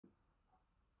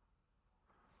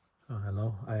So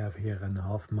hello, I have here an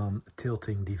Hofmann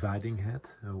tilting dividing head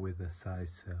with a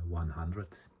size 100.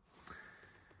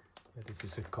 This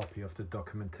is a copy of the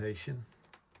documentation.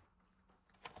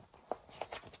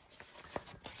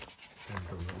 And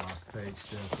on the last page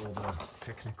there's all the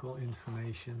technical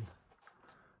information.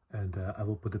 And I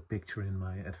will put a picture in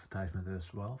my advertisement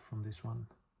as well from this one.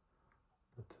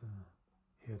 But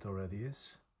here it already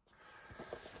is.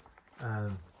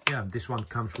 Yeah, this one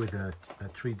comes with a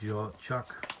 3-jaw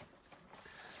chuck.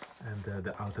 And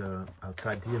the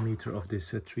outside diameter of this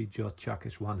 3-jaw chuck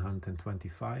is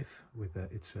 125. With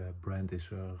its brand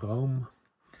is Rome.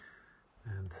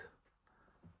 And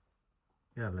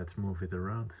yeah, let's move it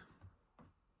around.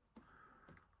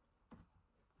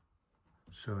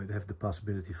 So it has the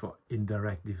possibility for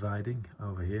indirect dividing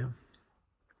over here.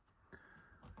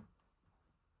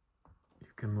 You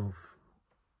can move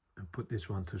and put this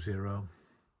one to 0.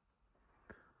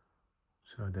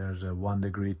 So there's a 1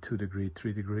 degree, 2 degree,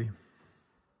 3 degree.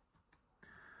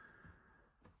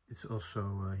 It's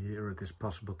also here it is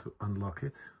possible to unlock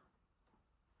it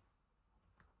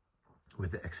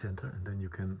with the accenter, and then you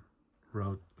can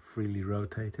freely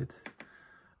rotate it.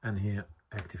 And here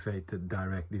activate the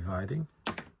direct dividing.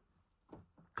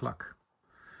 Cluck.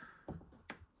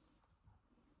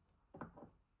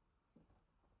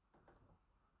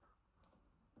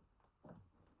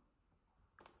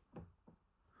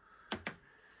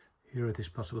 Here it is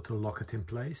possible to lock it in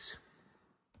place.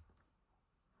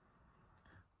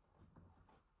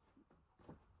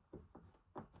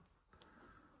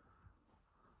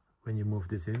 When you move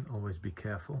this in, always be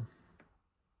careful.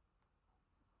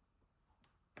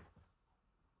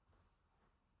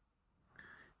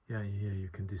 Yeah, here you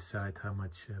can decide how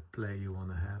much play you want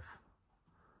to have.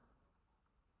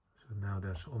 So now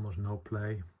there's almost no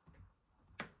play,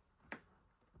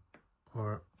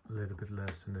 or a little bit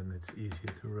less, and then it's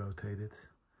easier to rotate it.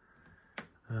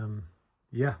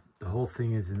 Yeah, the whole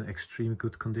thing is in extreme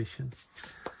good condition.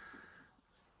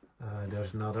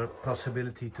 There's another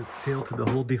possibility to tilt the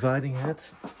whole dividing head.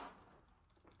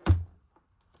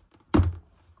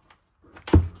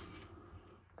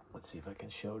 Let's see if I can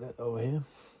show that over here.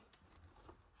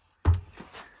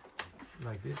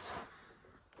 Like this.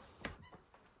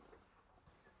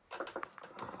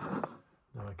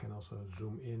 Now I can also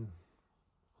zoom in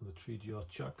on the 3-jaw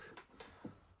chuck.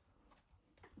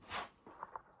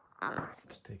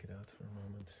 Let's take it out for a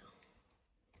moment.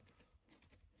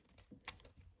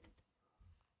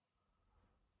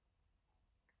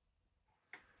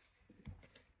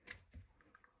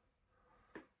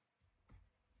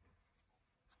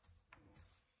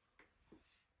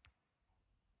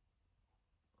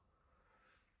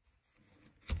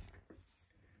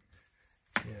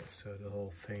 Yeah, so the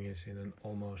whole thing is in an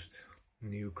almost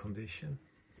new condition.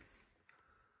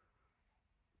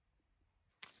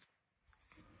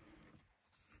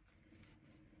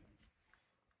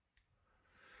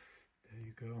 There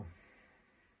you go.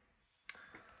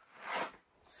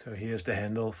 So here's the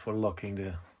handle for locking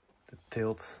the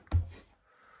tilt.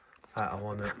 I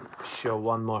want to show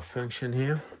one more function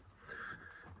here.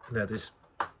 That is,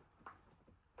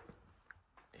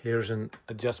 here's an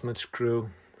adjustment screw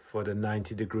for the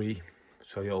 90 degree.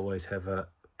 So you always have a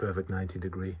perfect 90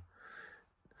 degree.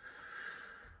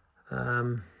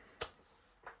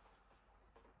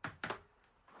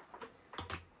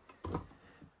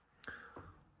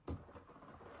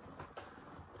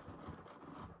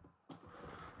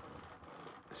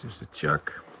 This is the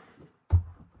chuck.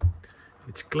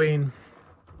 It's clean,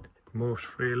 it moves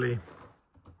freely.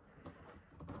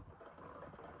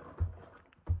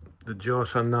 The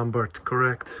jaws are numbered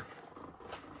correct.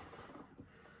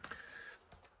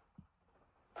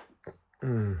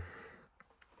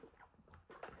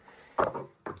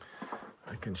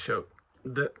 I can show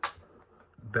the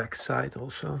back side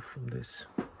also from this.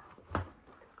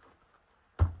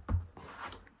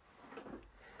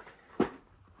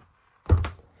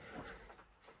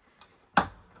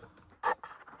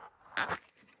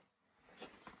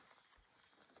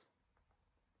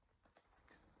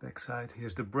 Back side,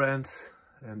 here's the brand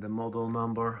and the model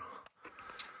number.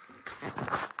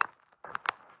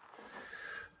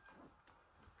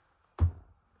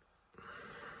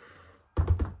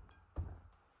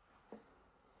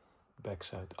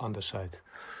 Backside, underside.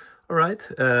 All right,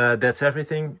 that's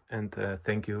everything, and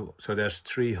thank you. So there's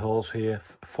 3 holes here,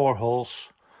 4 holes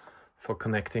for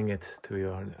connecting it to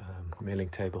your milling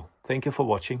table. Thank you for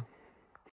watching.